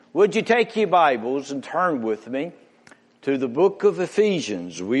Would you take your Bibles and turn with me to the book of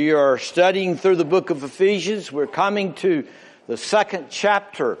Ephesians? We are studying through the book of Ephesians. We're coming to the second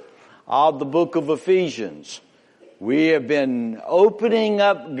chapter of the book of Ephesians. We have been opening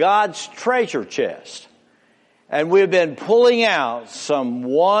up God's treasure chest, and we've been pulling out some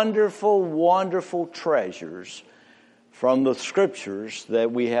wonderful, wonderful treasures from the scriptures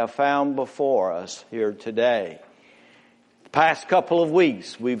that we have found before us here today. Past couple of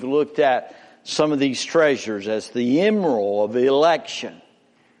weeks, we've looked at some of these treasures as the emerald of election.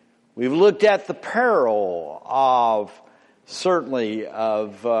 We've looked at the peril of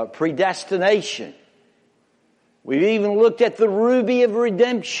predestination. We've even looked at the ruby of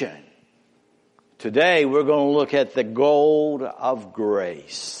redemption. Today, we're going to look at the gold of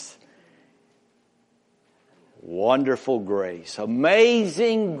grace. Wonderful grace.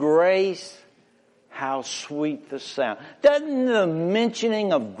 Amazing grace. How sweet the sound. Doesn't the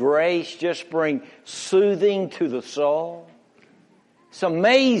mentioning of grace just bring soothing to the soul? It's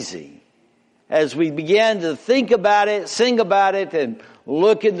amazing as we begin to think about it, sing about it, and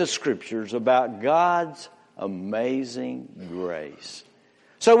look in the scriptures about God's amazing grace.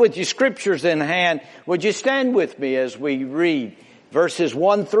 So with your scriptures in hand, would you stand with me as we read verses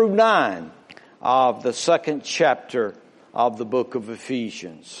 1 through 9 of the second chapter of the book of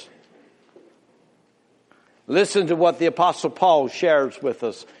Ephesians. Listen to what the Apostle Paul shares with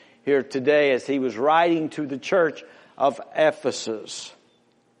us here today as he was writing to the church of Ephesus.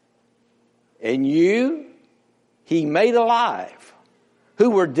 And you, he made alive, who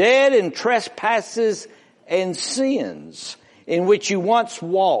were dead in trespasses and sins, in which you once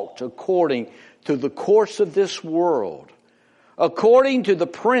walked according to the course of this world, according to the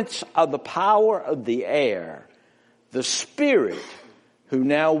prince of the power of the air, the spirit who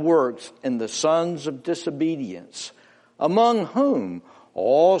now works in the sons of disobedience, among whom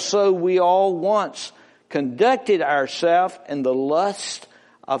also we all once conducted ourselves in the lust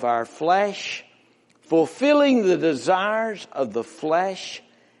of our flesh, fulfilling the desires of the flesh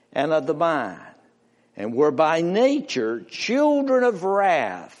and of the mind, and were by nature children of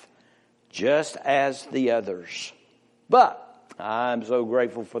wrath, just as the others. But, I'm so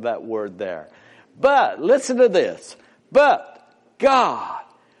grateful for that word there. But, listen to this. But God,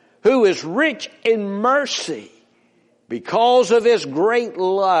 who is rich in mercy, because of His great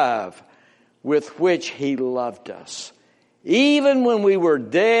love with which He loved us, even when we were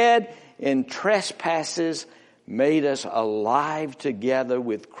dead in trespasses, made us alive together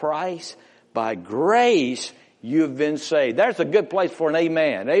with Christ. By grace you have been saved. There's a good place for an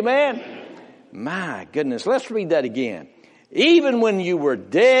amen. Amen? My goodness, let's read that again. Even when you were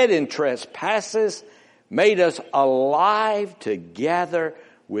dead in trespasses, made us alive together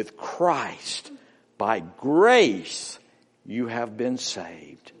with Christ. By grace you have been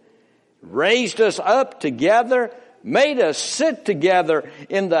saved. Raised us up together, made us sit together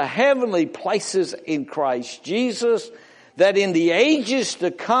in the heavenly places in Christ Jesus, that in the ages to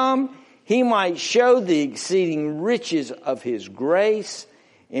come He might show the exceeding riches of His grace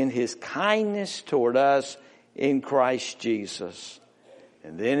in His kindness toward us in Christ Jesus.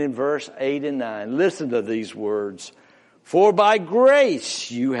 And then in verse 8 and 9, listen to these words. For by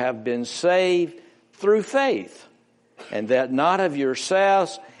grace you have been saved through faith, and that not of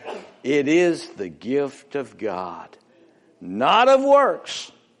yourselves, it is the gift of God, not of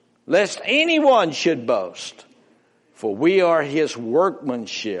works, lest anyone should boast. For we are His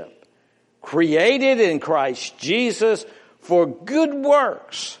workmanship, created in Christ Jesus for good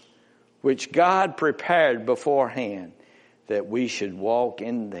works, which God prepared beforehand, that we should walk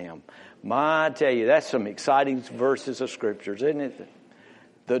in them. I tell you, that's some exciting verses of scriptures, isn't it?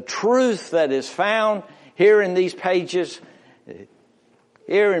 The truth that is found here in these pages,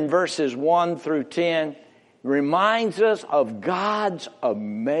 here in verses 1 through 10, reminds us of God's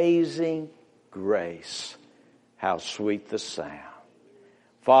amazing grace. How sweet the sound.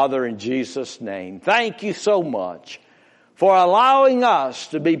 Father, in Jesus' name, thank you so much for allowing us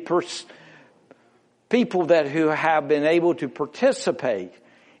to be people who have been able to participate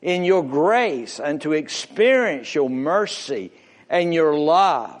in your grace and to experience your mercy and your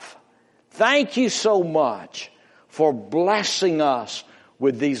love. Thank you so much for blessing us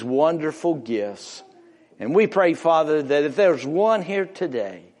with these wonderful gifts. And we pray, Father, that if there's one here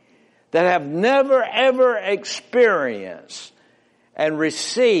today that have never ever experienced and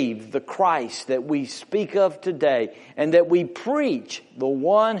received the Christ that we speak of today, and that we preach, the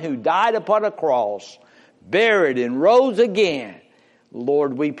one who died upon a cross, buried and rose again,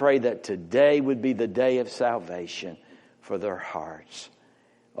 Lord, we pray that today would be the day of salvation for their hearts.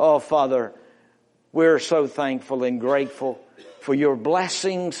 Oh, Father, we're so thankful and grateful for your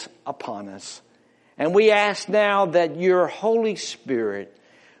blessings upon us. And we ask now that your Holy Spirit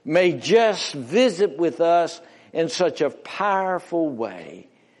may just visit with us in such a powerful way.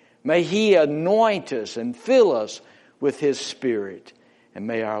 May He anoint us and fill us with His Spirit. And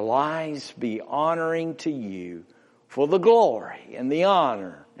may our lives be honoring to you for the glory and the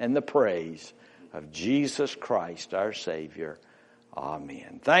honor and the praise of Jesus Christ, our Savior.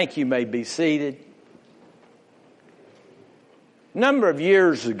 Amen. Thank you. You may be seated. A number of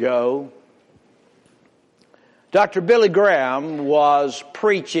years ago, Dr. Billy Graham was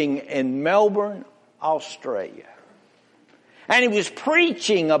preaching in Melbourne, Australia. And he was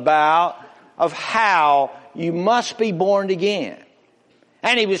preaching about how you must be born again.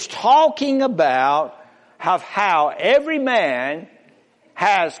 And he was talking about how every man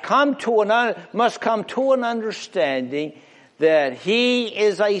must come to an understanding that he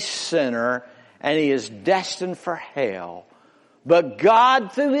is a sinner and he is destined for hell. But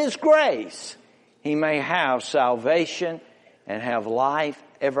God, through His grace, He may have salvation and have life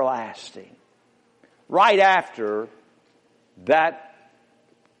everlasting. Right after that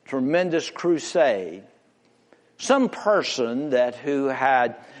tremendous crusade, some person who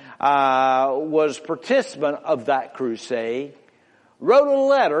was participant of that crusade wrote a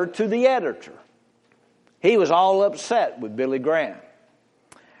letter to the editor. He was all upset with Billy Graham.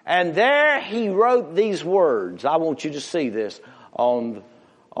 And there he wrote these words. I want you to see this on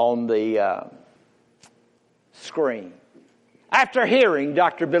the screen. After hearing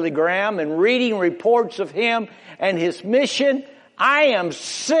Dr. Billy Graham and reading reports of him and his mission, I am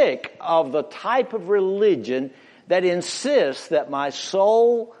sick of the type of religion that insists that my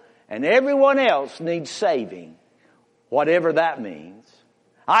soul and everyone else needs saving, whatever that means.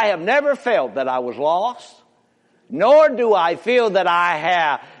 I have never felt that I was lost, nor do I feel that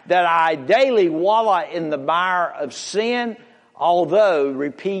I daily wallow in the mire of sin, although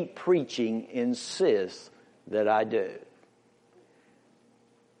repeat preaching insists that I do.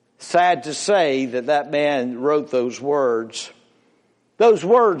 Sad to say that man wrote those words. Those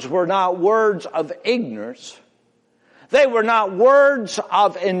words were not words of ignorance. They were not words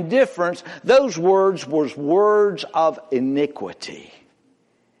of indifference. Those words were words of iniquity.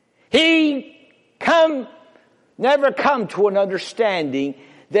 He never come to an understanding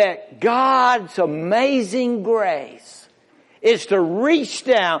that God's amazing grace is to reach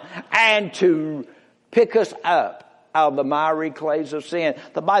down and to pick us up out of the miry clays of sin.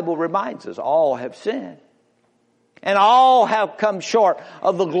 The Bible reminds us all have sinned and all have come short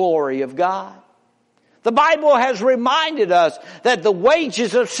of the glory of God. The Bible has reminded us that the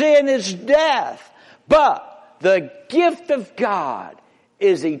wages of sin is death, but the gift of God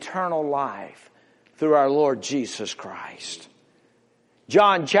is eternal life through our Lord Jesus Christ.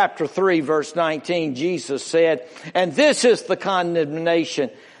 John chapter 3 verse 19, Jesus said, "And this is the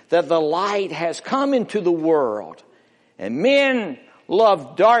condemnation, that the light has come into the world, and men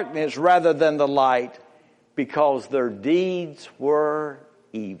love darkness rather than the light, because their deeds were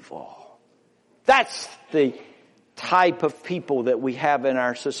evil." That's the type of people that we have in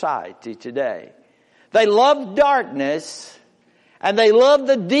our society today. They love darkness and they love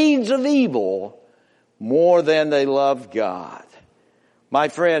the deeds of evil more than they love God. My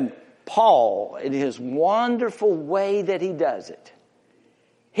friend Paul, in his wonderful way that he does it,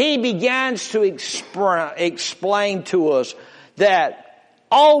 he begins to explain to us that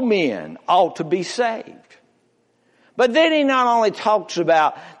all men ought to be saved. But then he not only talks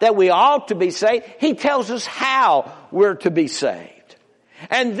about that we ought to be saved, he tells us how we're to be saved.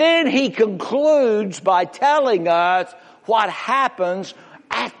 And then he concludes by telling us what happens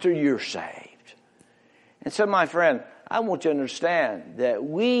after you're saved. And so, my friend, I want you to understand that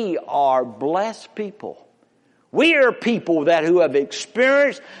we are blessed people. We are people who have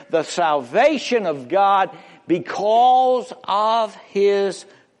experienced the salvation of God because of His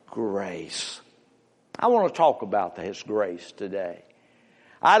grace. I want to talk about His grace today.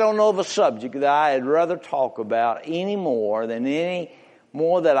 I don't know of a subject that I'd rather talk about any more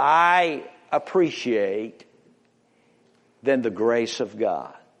that I appreciate than the grace of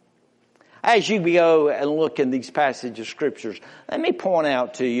God. As you go and look in these passages of scriptures, let me point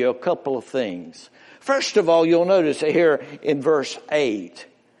out to you a couple of things. First of all, you'll notice here in verse 8,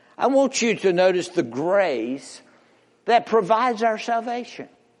 I want you to notice the grace that provides our salvation.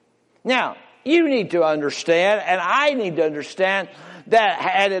 Now, you need to understand, and I need to understand, that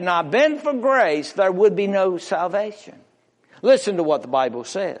had it not been for grace, there would be no salvation. Listen to what the Bible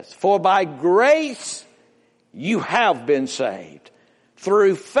says. "For by grace you have been saved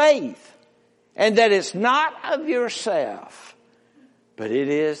through faith, and that it's not of yourself, but it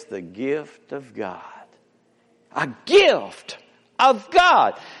is the gift of God." A gift of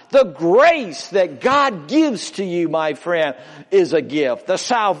God. The grace that God gives to you, my friend, is a gift. The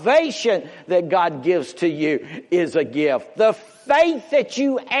salvation that God gives to you is a gift. The faith that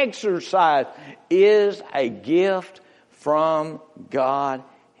you exercise is a gift from God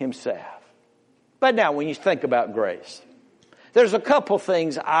Himself. But now, when you think about grace, there's a couple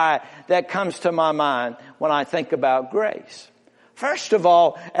things that comes to my mind when I think about grace. First of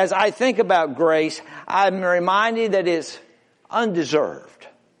all, as I think about grace, I'm reminded that it's undeserved.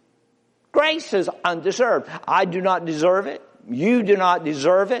 Grace is undeserved. I do not deserve it. You do not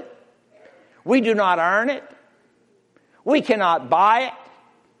deserve it. We do not earn it. We cannot buy it.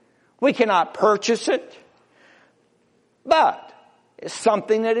 We cannot purchase it. But it's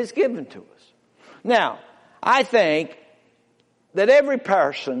something that is given to us. Now, I think that every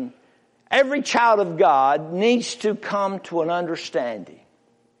person, every child of God needs to come to an understanding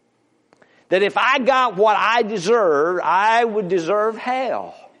that if I got what I deserve, I would deserve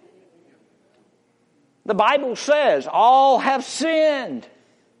hell. The Bible says all have sinned.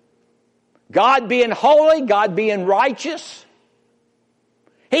 God being holy, God being righteous,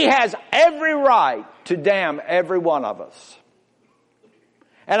 He has every right to damn every one of us.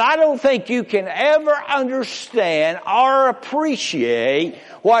 And I don't think you can ever understand or appreciate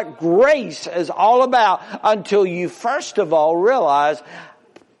what grace is all about until you first of all realize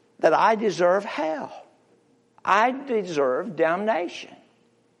that I deserve hell. I deserve damnation.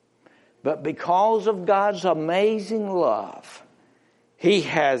 But because of God's amazing love, He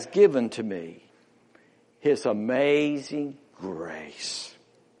has given to me His amazing grace.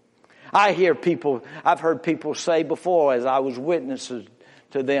 I've heard people say before as I was witnesses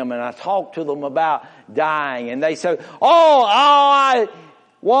to them and I talked to them about dying and they say, all I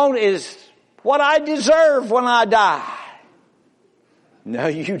want is what I deserve when I die. No,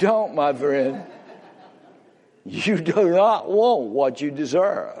 you don't, my friend. You do not want what you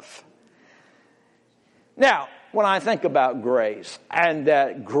deserve. Now, when I think about grace and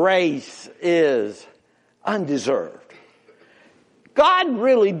that grace is undeserved, God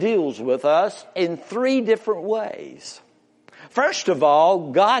really deals with us in three different ways. First of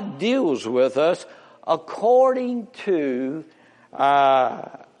all, God deals with us according to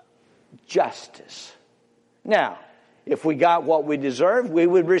justice. Now, if we got what we deserve, we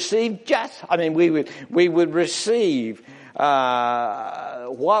would receive we would receive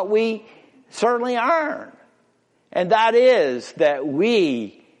what we certainly earn. And that is that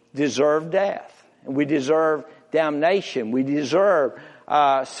we deserve death. We deserve damnation. We deserve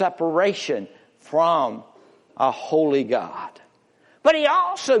separation from a holy God. But He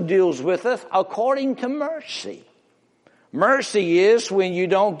also deals with us according to mercy. Mercy is when you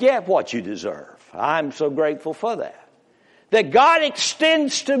don't get what you deserve. I'm so grateful for that. That God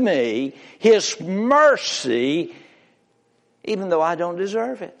extends to me His mercy even though I don't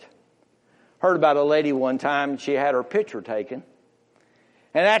deserve it. Heard about a lady one time, she had her picture taken.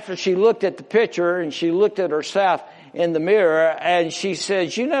 And after she looked at the picture and she looked at herself in the mirror and she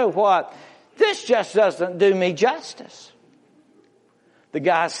says, you know what? This just doesn't do me justice. The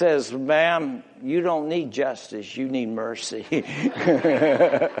guy says, ma'am, you don't need justice. You need mercy.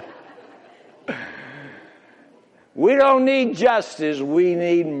 We don't need justice. We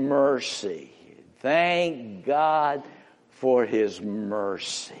need mercy. Thank God for His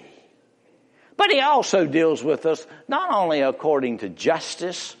mercy. But He also deals with us not only according to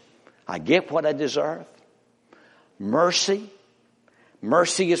justice, I get what I deserve. Mercy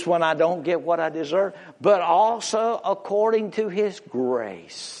is when I don't get what I deserve, but also according to His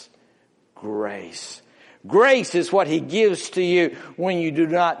grace. Grace is what He gives to you when you do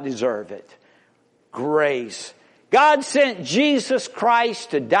not deserve it. Grace. God sent Jesus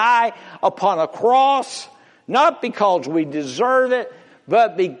Christ to die upon a cross, not because we deserve it,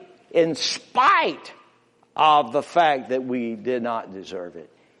 but in spite of the fact that we did not deserve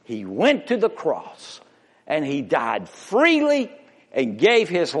it. He went to the cross and He died freely and gave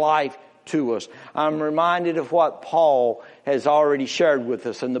His life to us. I'm reminded of what Paul has already shared with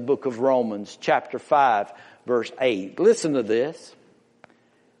us in the book of Romans, chapter 5, verse 8. Listen to this.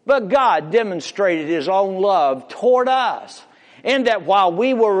 But God demonstrated His own love toward us, in that while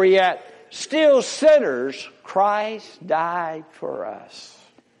we were yet still sinners, Christ died for us.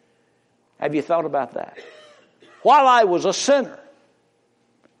 Have you thought about that? While I was a sinner,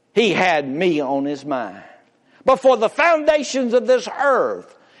 He had me on His mind. Before the foundations of this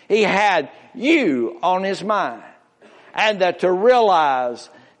earth, He had you on His mind. And that to realize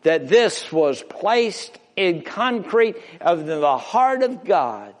that this was placed in concrete of the heart of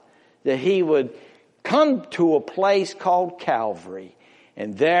God, that He would come to a place called Calvary,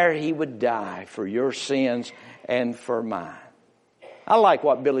 and there He would die for your sins and for mine. I like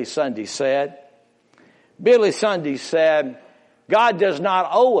what Billy Sunday said. Billy Sunday said, God does not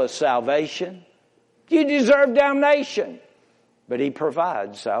owe us salvation. You deserve damnation. But He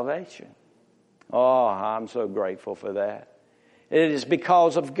provides salvation. Oh, I'm so grateful for that. It is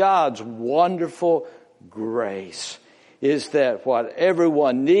because of God's wonderful grace is that what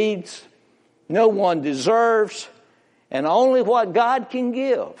everyone needs, no one deserves, and only what God can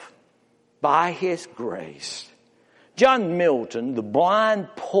give by His grace. John Milton, the blind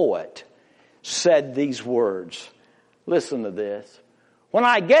poet, said these words. Listen to this. When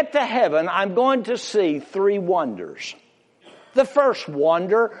I get to heaven, I'm going to see 3 wonders. The first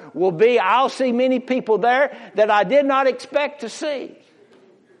wonder will be I'll see many people there that I did not expect to see.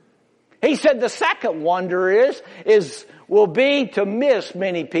 He said the second wonder will be to miss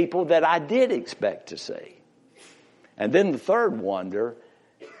many people that I did expect to see. And then the third wonder,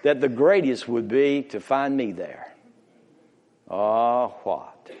 that the greatest would be to find me there. Oh,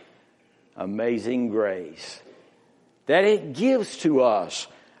 what amazing grace that it gives to us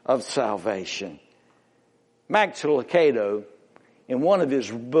of salvation. Max Lucado, in one of his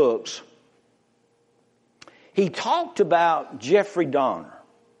books, he talked about Jeffrey Dahmer.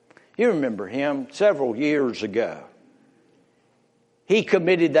 You remember him several years ago. He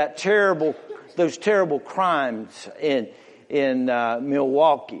committed those terrible crimes in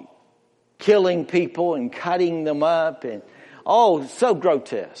Milwaukee, killing people and cutting them up, and so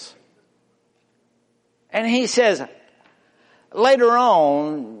grotesque. And he says, later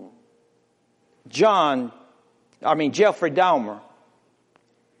on, Jeffrey Dahmer,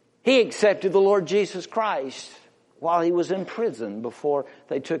 he accepted the Lord Jesus Christ while he was in prison before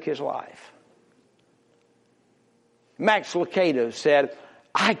they took his life. Max Lucado said,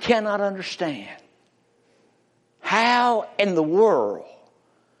 I cannot understand how in the world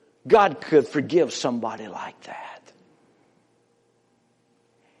God could forgive somebody like that.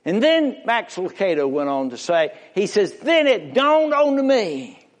 And then Max Lucado went on to say, he says, then it dawned on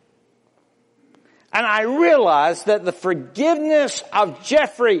me. And I realized that the forgiveness of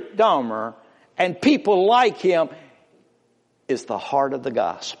Jeffrey Dahmer and people like him is the heart of the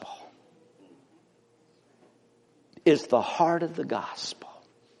gospel. Is the heart of the gospel.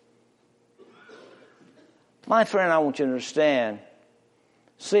 My friend, I want you to understand,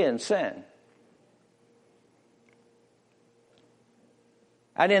 sin.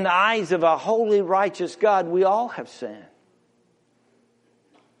 And in the eyes of a holy, righteous God, we all have sinned.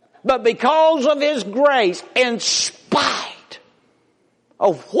 But because of His grace, in spite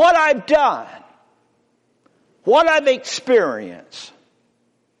of what I've done, what I've experienced,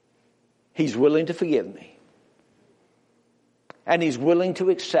 He's willing to forgive me. And He's willing to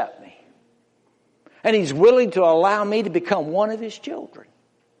accept me. And He's willing to allow me to become one of His children.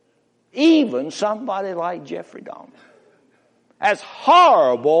 Even somebody like Jeffrey Dahmer. As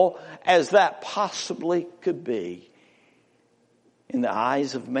horrible as that possibly could be in the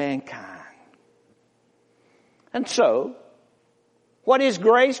eyes of mankind. And so, what is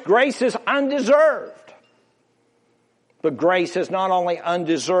grace? Grace is undeserved. But grace is not only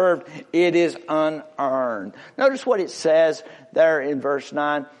undeserved, it is unearned. Notice what it says there in verse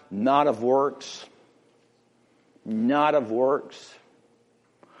 9. Not of works. Not of works.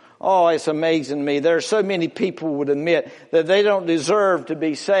 Oh, it's amazing to me. There are so many people who would admit that they don't deserve to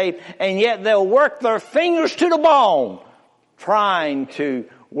be saved, and yet they'll work their fingers to the bone trying to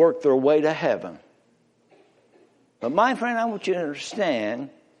work their way to heaven. But my friend, I want you to understand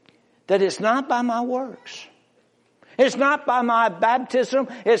that it's not by my works. It's not by my baptism.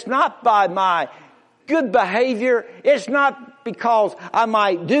 It's not by my good behavior. It's not because I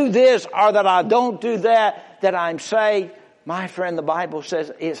might do this or that I don't do that I'm saved. My friend, the Bible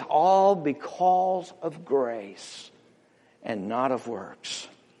says it's all because of grace and not of works.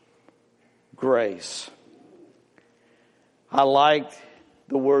 Grace. I like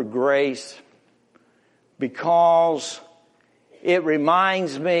the word grace because it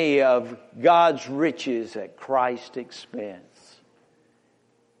reminds me of God's riches at Christ's expense.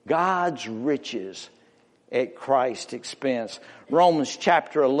 God's riches at Christ's expense. Romans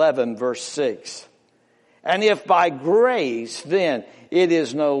chapter 11, verse 6. And if by grace, then it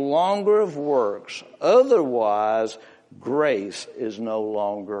is no longer of works. Otherwise, grace is no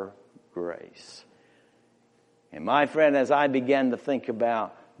longer grace. And my friend, as I began to think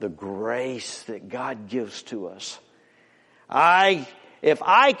about the grace that God gives to us, if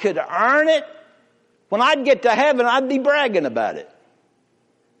I could earn it, when I'd get to heaven, I'd be bragging about it.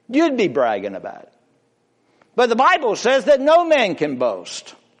 You'd be bragging about it. But the Bible says that no man can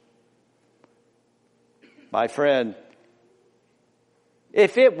boast. My friend,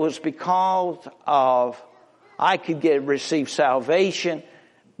 if it was because of I could receive salvation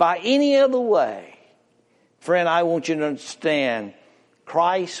by any other way, friend, I want you to understand,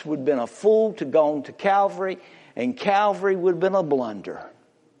 Christ would have been a fool to go on to Calvary, and Calvary would have been a blunder.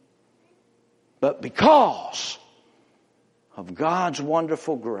 But because of God's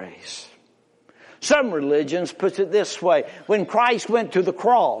wonderful grace. Some religions puts it this way: when Christ went to the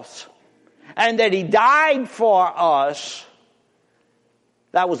cross and that He died for us,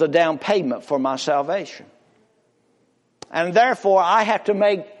 that was a down payment for my salvation. And therefore I have to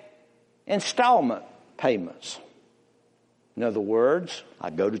make installment payments. In other words, I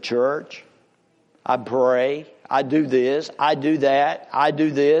go to church, I pray, I do this, I do that, I do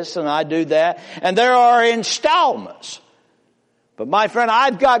this, and I do that. And there are installments. But my friend,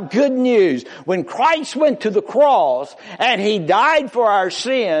 I've got good news. When Christ went to the cross and He died for our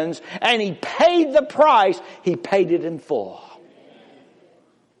sins and He paid the price, He paid it in full.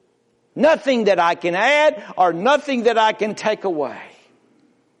 Nothing that I can add or nothing that I can take away.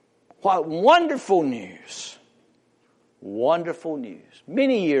 What wonderful news. Wonderful news.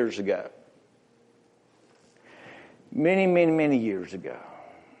 Many years ago, many years ago,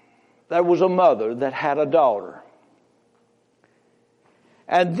 there was a mother that had a daughter.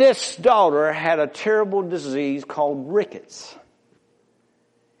 And this daughter had a terrible disease called rickets.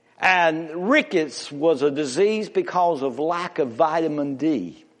 And rickets was a disease because of lack of vitamin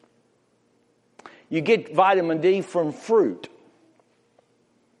D. You get vitamin D from fruit.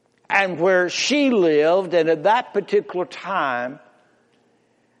 And where she lived, and at that particular time,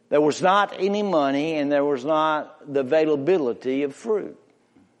 there was not any money and there was not the availability of fruit.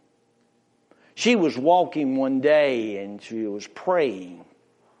 She was walking one day and she was praying.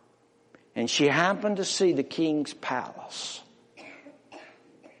 And she happened to see the king's palace.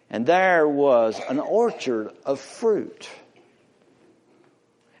 And there was an orchard of fruit.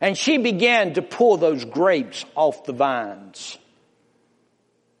 And she began to pull those grapes off the vines.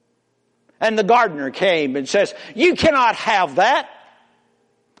 And the gardener came and says, "You cannot have that.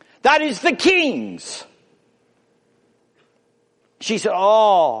 That is the king's." She said,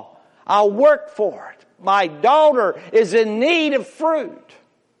 "Oh, I'll work for it. My daughter is in need of fruit."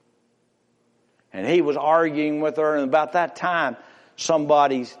 And he was arguing with her, and about that time,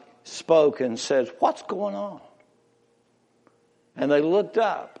 somebody spoke and said, "What's going on?" And they looked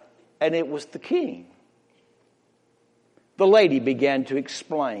up, and it was the king. The lady began to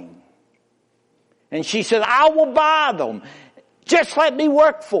explain. And she said, "I will buy them. Just let me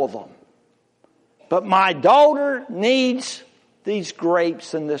work for them. But my daughter needs these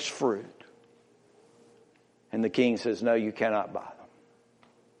grapes and this fruit." And the king says, "No, you cannot buy them.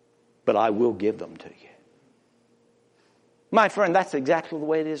 But I will give them to you." My friend, that's exactly the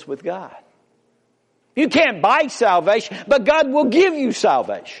way it is with God. You can't buy salvation, but God will give you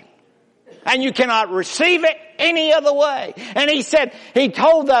salvation. And you cannot receive it any other way. And he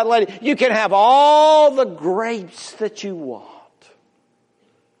told that lady, "You can have all the grapes that you want.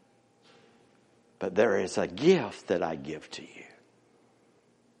 But there is a gift that I give to you."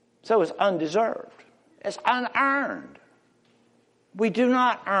 So it's undeserved. It's unearned. We do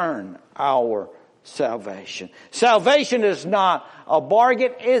not earn our salvation. Salvation is not a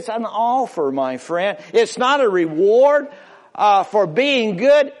bargain. It's an offer, my friend. It's not a reward for being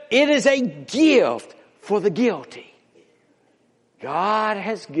good. It is a gift for the guilty. God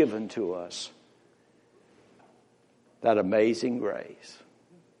has given to us that amazing grace.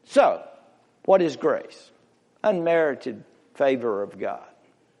 So, what is grace? Unmerited favor of God.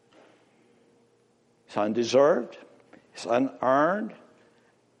 It's undeserved, it's unearned,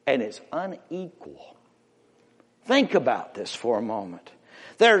 and it's unequal. Think about this for a moment.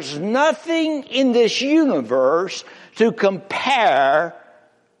 There's nothing in this universe to compare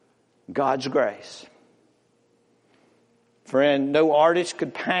God's grace. Friend, no artist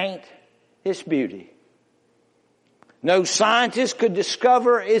could paint its beauty. No scientist could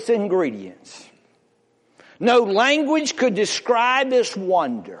discover its ingredients. No language could describe its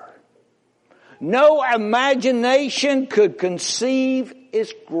wonder. No imagination could conceive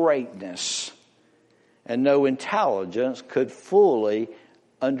its greatness. And no intelligence could fully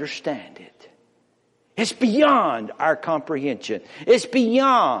understand it. It's beyond our comprehension. It's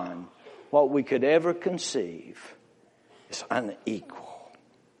beyond what we could ever conceive. It's unequal.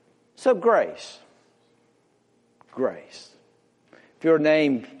 So grace. Grace. If your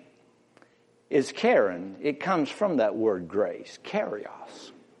name is Karen, it comes from that word grace.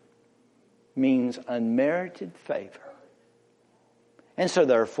 Karios means unmerited favor. And so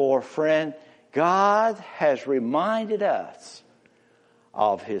therefore, friend, God has reminded us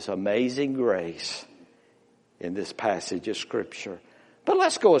of His amazing grace in this passage of Scripture. But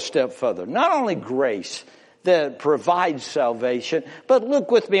let's go a step further. Not only grace that provides salvation. But look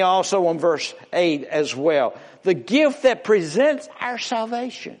with me also on verse 8 as well. The gift that presents our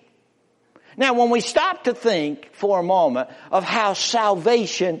salvation. Now, when we stop to think for a moment of how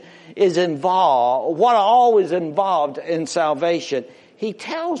salvation is involved, what all is involved in salvation, he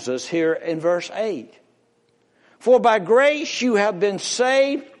tells us here in verse 8. For by grace you have been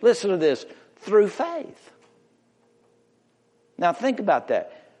saved, listen to this, through faith. Now think about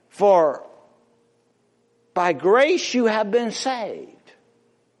that. For by grace you have been saved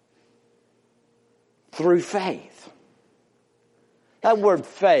through faith. That word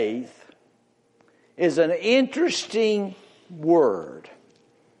faith is an interesting word.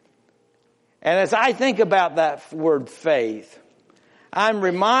 And as I think about that word faith, I'm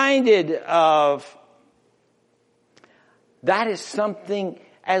reminded of that is something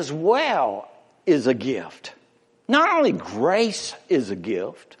as well is a gift. Not only grace is a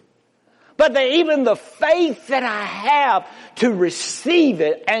gift, but that even the faith that I have to receive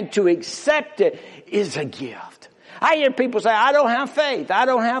it and to accept it is a gift. I hear people say, I don't have faith, I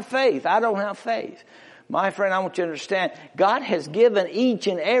don't have faith, I don't have faith. My friend, I want you to understand, God has given each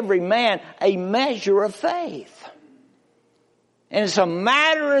and every man a measure of faith. And it's a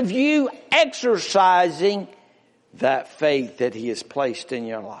matter of you exercising that faith that He has placed in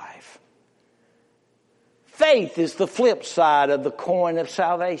your life. Faith is the flip side of the coin of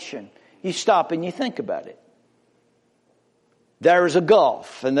salvation. You stop and you think about it. There is a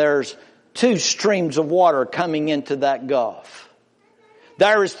gulf, and there's two streams of water coming into that gulf.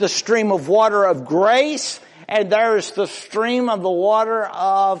 There is the stream of water of grace, and there is the stream of the water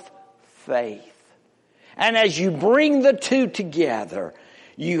of faith. And as you bring the two together,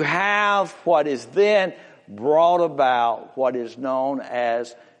 you have what is then brought about what is known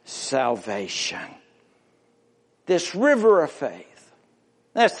as salvation. This river of faith.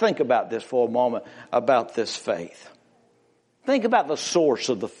 Let's think about this for a moment, about this faith. Think about the source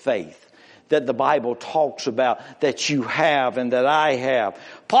of the faith that the Bible talks about, that you have and that I have.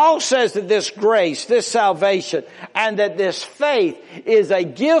 Paul says that this grace, this salvation, and that this faith is a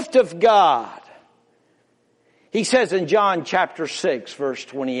gift of God. He says in John chapter 6, verse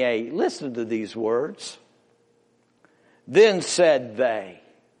 28, listen to these words. Then said they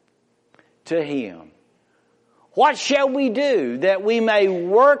to him, what shall we do that we may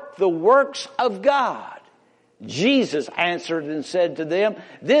work the works of God? Jesus answered and said to them,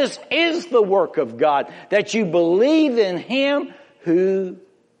 this is the work of God, that you believe in Him whom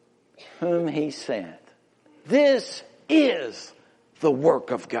He sent. This is the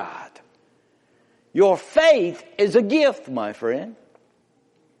work of God. Your faith is a gift, my friend.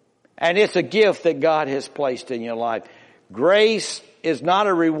 And it's a gift that God has placed in your life. Grace is not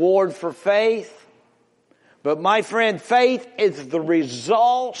a reward for faith. But my friend, faith is the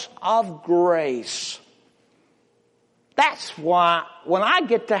result of grace. That's why when I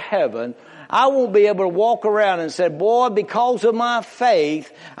get to heaven, I won't be able to walk around and say, boy, because of my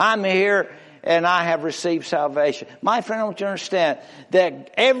faith, I'm here and I have received salvation. My friend, I want you to understand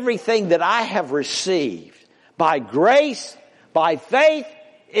that everything that I have received by grace, by faith,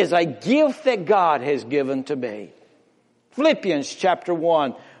 is a gift that God has given to me. Philippians chapter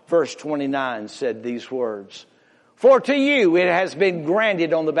 1, verse 29 said these words. For to you it has been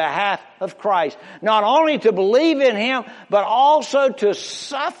granted on the behalf of Christ, not only to believe in Him, but also to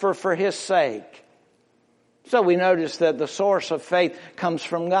suffer for His sake. So we notice that the source of faith comes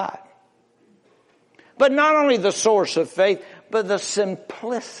from God. But not only the source of faith, but the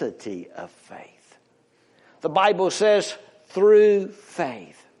simplicity of faith. The Bible says, through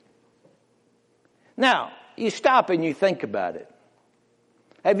faith. Now, you stop and you think about it.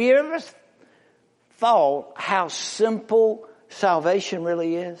 Have you ever thought how simple salvation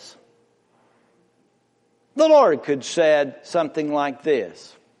really is? The Lord could said something like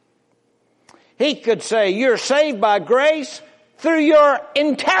this. He could say, you're saved by grace through your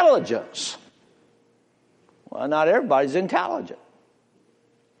intelligence. Well, not everybody's intelligent.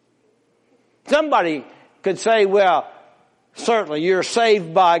 Somebody could say, well, certainly you're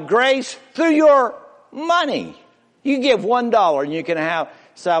saved by grace through your money. You give $1 and you can have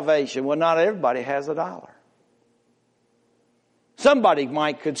salvation. Well, not everybody has $1. Somebody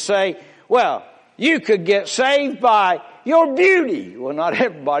could say, well, you could get saved by your beauty. Well, not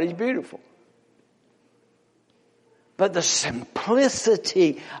everybody's beautiful. But the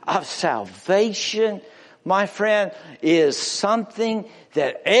simplicity of salvation, my friend, is something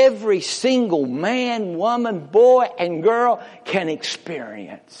that every single man, woman, boy, and girl can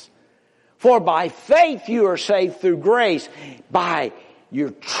experience. For by faith you are saved through grace, by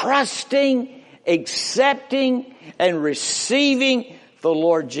your trusting, accepting, and receiving the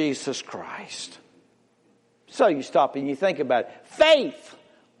Lord Jesus Christ. So you stop and you think about it. Faith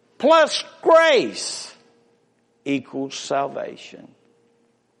plus grace equals salvation.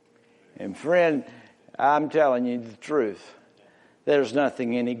 And friend, I'm telling you the truth. There's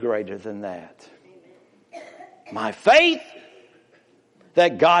nothing any greater than that. My faith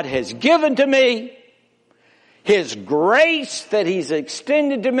that God has given to me, His grace that He's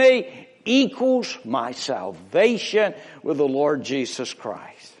extended to me, equals my salvation with the Lord Jesus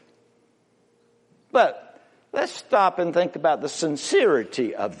Christ. But let's stop and think about the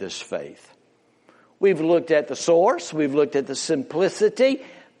sincerity of this faith. We've looked at the source, we've looked at the simplicity,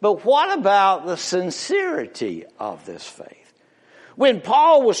 but what about the sincerity of this faith? When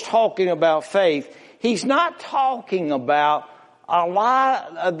Paul was talking about faith, he's not talking about a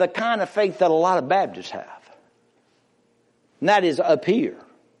lot of the kind of faith that a lot of Baptists have. And that is up here.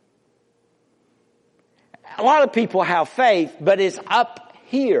 A lot of people have faith, but it's up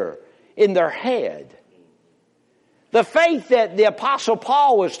here in their head. The faith that the Apostle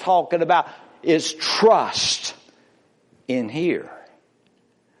Paul was talking about is trust in here.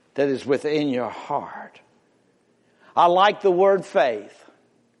 That is within your heart. I like the word faith.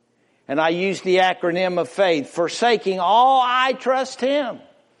 And I use the acronym of faith. Forsaking all, I trust Him.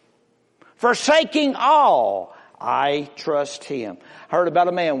 Forsaking all, I trust Him. I heard about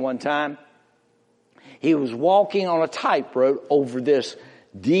a man one time. He was walking on a tightrope over this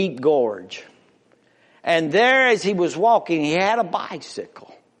deep gorge. And there as he was walking, he had a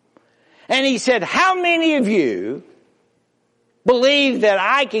bicycle. And he said, how many of you believe that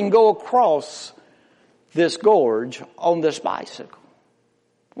I can go across this gorge on this bicycle?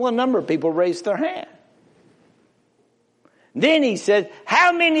 Well, a number of people raised their hand. Then he said,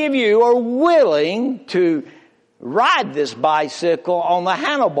 how many of you are willing to ride this bicycle on the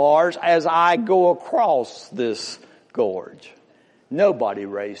handlebars as I go across this gorge? Nobody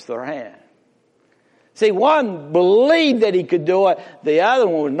raised their hand. See, one believed that he could do it. The other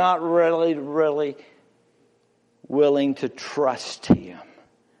one was not really willing to trust Him.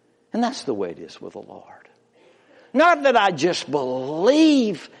 And that's the way it is with the Lord. Not that I just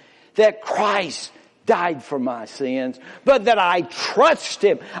believe that Christ died for my sins, but that I trust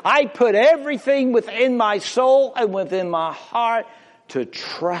Him. I put everything within my soul and within my heart to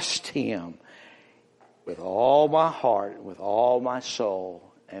trust Him with all my heart, with all my soul,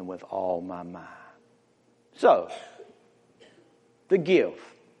 and with all my mind. So, the gift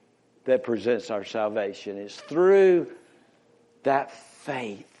that presents our salvation is through that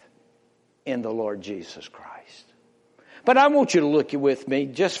faith in the Lord Jesus Christ. But I want you to look with me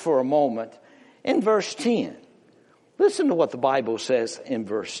just for a moment in verse 10. Listen to what the Bible says in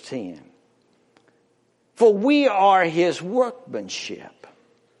verse 10. For we are His workmanship,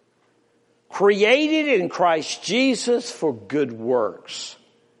 created in Christ Jesus for good works,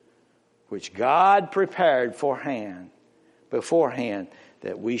 which God prepared beforehand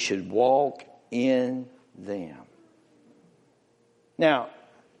that we should walk in them. Now,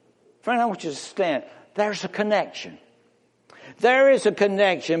 friend, I want you to stand. There's a connection. There is a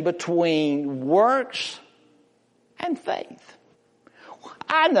connection between works and faith.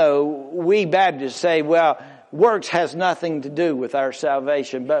 I know we Baptists say, well, works has nothing to do with our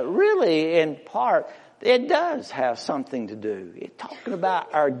salvation, but really, in part, it does have something to do. It's talking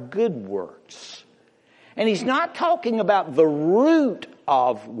about our good works. And he's not talking about the root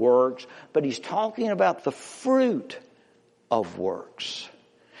of works, but he's talking about the fruit of works.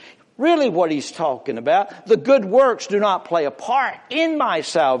 Really what he's talking about, the good works do not play a part in my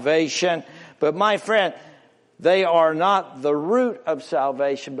salvation, but my friend, they are not the root of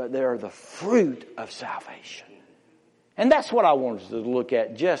salvation, but they are the fruit of salvation. And that's what I wanted to look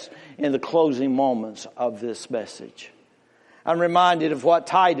at just in the closing moments of this message. I'm reminded of what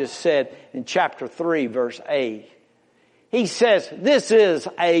Titus said in chapter 3, verse 8. He says, this is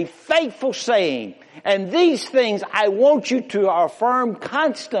a faithful saying, and these things I want you to affirm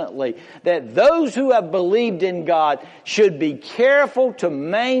constantly, that those who have believed in God should be careful to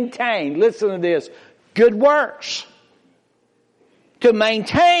maintain, listen to this, good works. To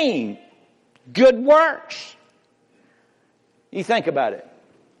maintain good works. You think about it.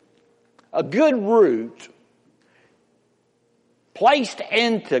 A good root placed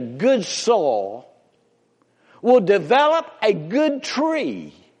into good soil will develop a good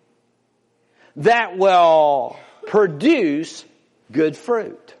tree that will produce good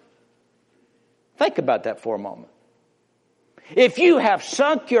fruit. Think about that for a moment. If you have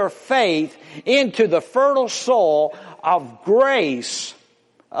sunk your faith into the fertile soil of grace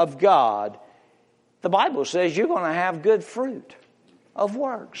of God, the Bible says you're going to have good fruit of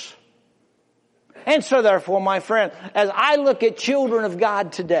works. And so therefore, my friend, as I look at children of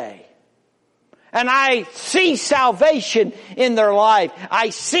God today, And I see salvation in their life. I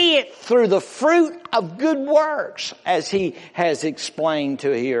see it through the fruit of good works, as he has explained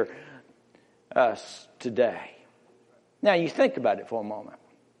to here us today. Now you think about it for a moment.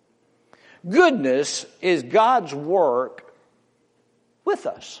 Goodness is God's work with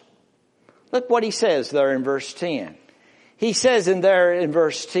us. Look what he says there in verse 10. He says in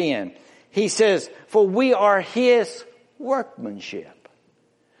verse 10, he says, for we are his workmanship.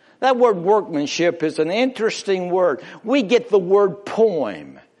 That word workmanship is an interesting word. We get the word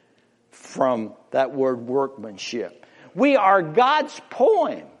poem from that word workmanship. We are God's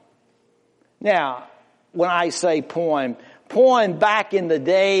poem. Now, when I say poem back in the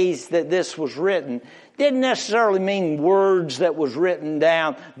days that this was written, didn't necessarily mean words that was written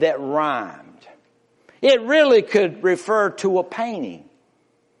down that rhymed. It really could refer to a painting,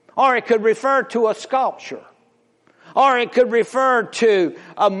 or it could refer to a sculpture, or it could refer to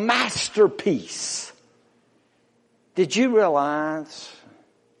a masterpiece. Did you realize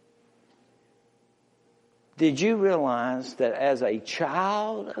that as a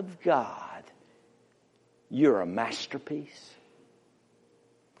child of God, you're a masterpiece?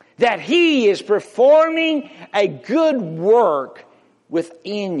 That he is performing a good work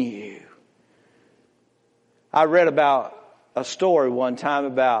within you. I read about a story one time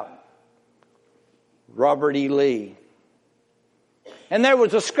about Robert E. Lee. And there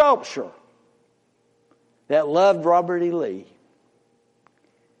was a sculptor that loved Robert E. Lee.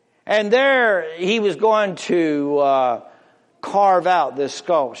 And there he was going to carve out this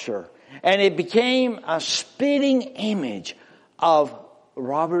sculpture. And it became a spitting image of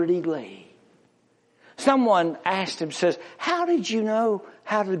Robert E. Lee. Someone asked him, says, how did you know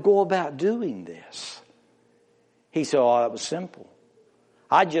how to go about doing this? He said, oh, that was simple.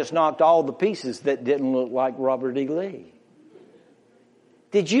 I just knocked all the pieces that didn't look like Robert E. Lee.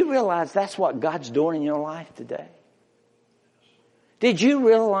 Did you realize that's what God's doing in your life today? Did you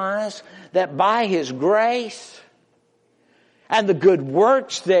realize that by his grace and the good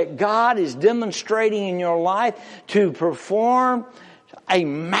works that God is demonstrating in your life to perform a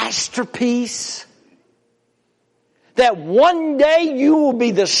masterpiece, that one day you will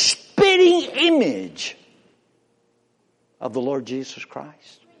be the spitting image of the Lord Jesus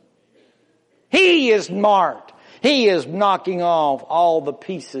Christ? He is marked. He is knocking off all the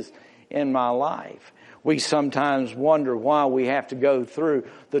pieces in my life. We sometimes wonder why we have to go through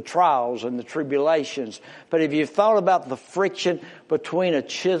the trials and the tribulations. But have you thought about the friction between a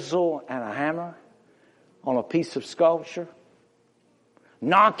chisel and a hammer on a piece of sculpture?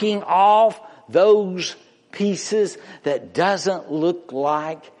 Knocking off those pieces that doesn't look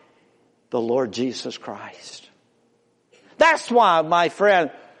like the Lord Jesus Christ. That's why, my friend,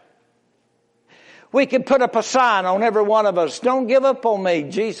 we can put up a sign on every one of us. Don't give up on me.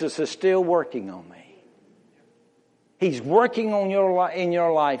 Jesus is still working on me. He's working on in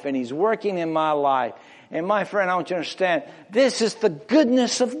your life, and he's working in my life. And my friend, I want you to understand, this is the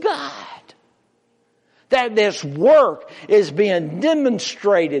goodness of God. That this work is being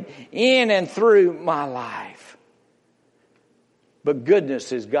demonstrated in and through my life. But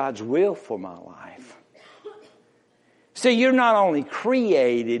goodness is God's will for my life. See, you're not only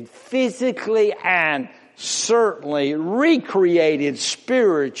created physically and certainly recreated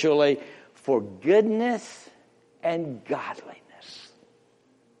spiritually for goodness and godliness.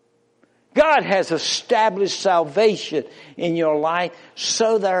 God has established salvation in your life,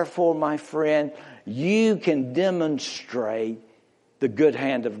 so therefore, my friend, you can demonstrate the good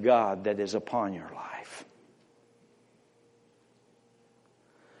hand of God that is upon your life.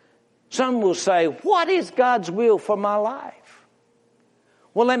 Some will say, what is God's will for my life?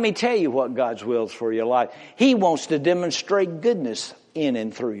 Well, let me tell you what God's will is for your life. He wants to demonstrate goodness in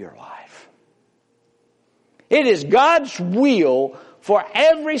and through your life. It is God's will for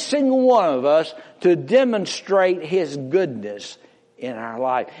every single one of us to demonstrate his goodness in our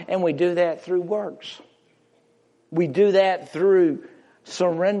life. And we do that through works. We do that through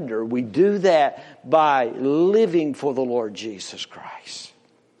surrender. We do that by living for the Lord Jesus Christ.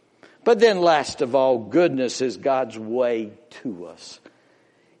 But then last of all, goodness is God's way to us.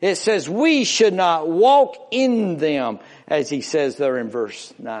 It says we should not walk in them, as he says there in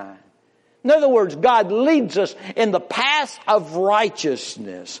verse 9. In other words, God leads us in the path of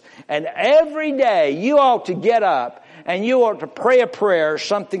righteousness. And every day you ought to get up and you ought to pray a prayer,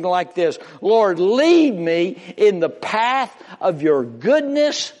 something like this. Lord, lead me in the path of your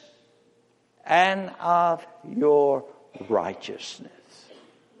goodness and of your righteousness.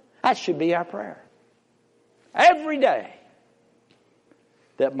 That should be our prayer. Every day.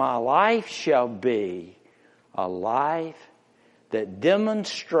 That my life shall be a life that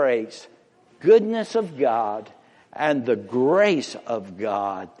demonstrates goodness of God and the grace of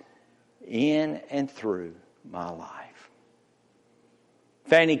God in and through my life.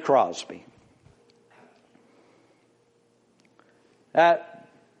 Fanny Crosby. That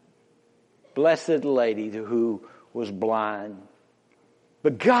blessed lady who was blind.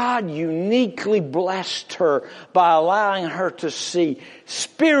 But God uniquely blessed her by allowing her to see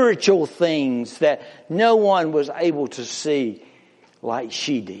spiritual things that no one was able to see like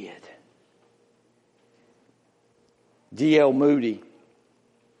she did. D.L. Moody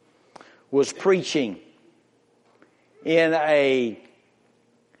was preaching in a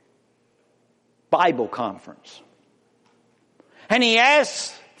Bible conference. And he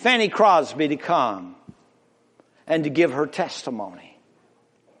asked Fanny Crosby to come and to give her testimony.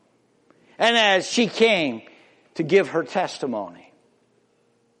 And as she came to give her testimony,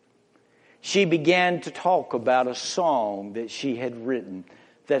 she began to talk about a song that she had written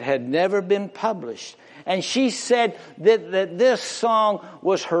that had never been published. And she said that this song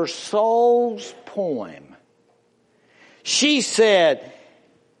was her soul's poem. She said,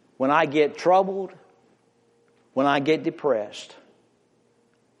 when I get troubled, when I get depressed,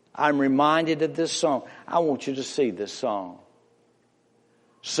 I'm reminded of this song. I want you to see this song.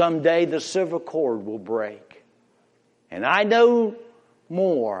 Someday the silver cord will break, and I know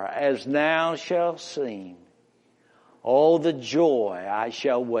more as now shall seem. Oh, the joy I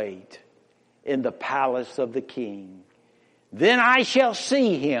shall wait in the palace of the King. Then I shall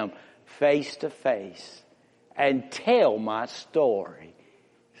see Him face to face and tell my story,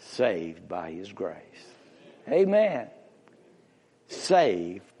 saved by His grace. Amen.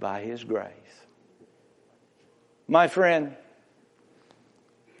 Saved by His grace. My friend,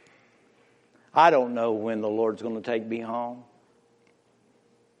 I don't know when the Lord's going to take me home.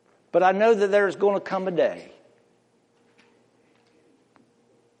 But I know that there's going to come a day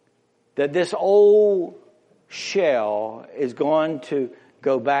that this old shell is going to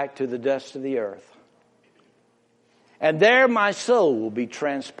go back to the dust of the earth. And there my soul will be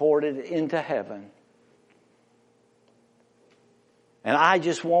transported into heaven. And I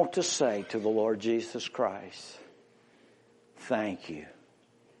just want to say to the Lord Jesus Christ, thank you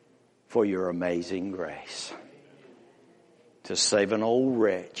for your amazing grace to save an old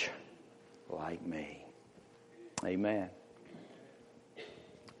wretch like me. Amen.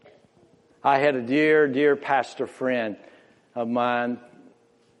 I had a dear, dear pastor friend of mine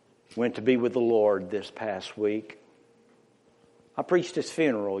went to be with the Lord this past week. I preached his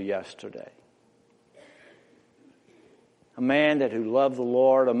funeral yesterday. A man who loved the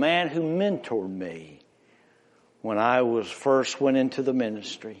Lord, a man who mentored me when I first went into the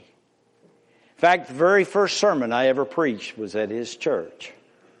ministry. In fact, the very first sermon I ever preached was at his church.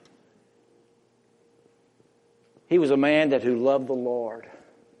 He was a man who loved the Lord.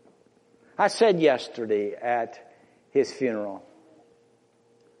 I said yesterday at his funeral,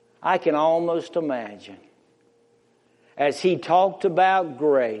 I can almost imagine as he talked about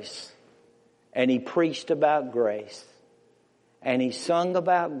grace and he preached about grace and he sung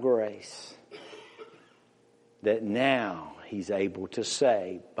about grace, that now he's able to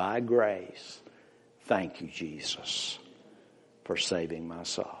say, by grace, thank you, Jesus, for saving my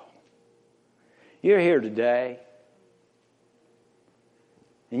soul. You're here today,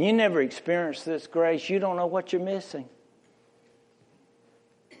 and you never experienced this grace. You don't know what you're missing.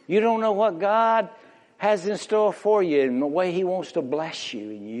 You don't know what God has in store for you and the way He wants to bless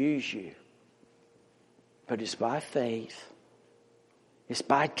you and use you. But it's by faith. It's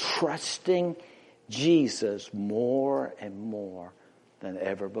by trusting Jesus more and more than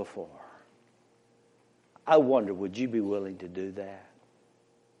ever before. I wonder, would you be willing to do that?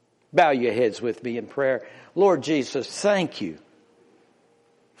 Bow your heads with me in prayer. Lord Jesus, thank you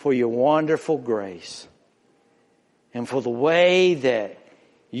for your wonderful grace and for the way that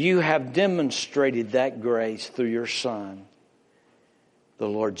you have demonstrated that grace through your Son, the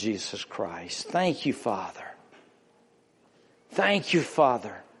Lord Jesus Christ. Thank you, Father. Thank you,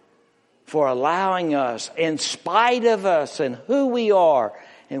 Father, for allowing us, in spite of us and who we are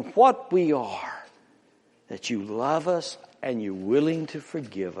and what we are, that you love us and you're willing to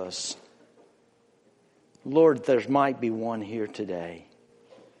forgive us. Lord, there might be one here today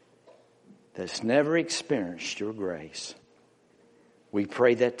that's never experienced your grace. We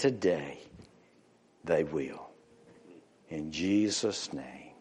pray that today they will. In Jesus' name.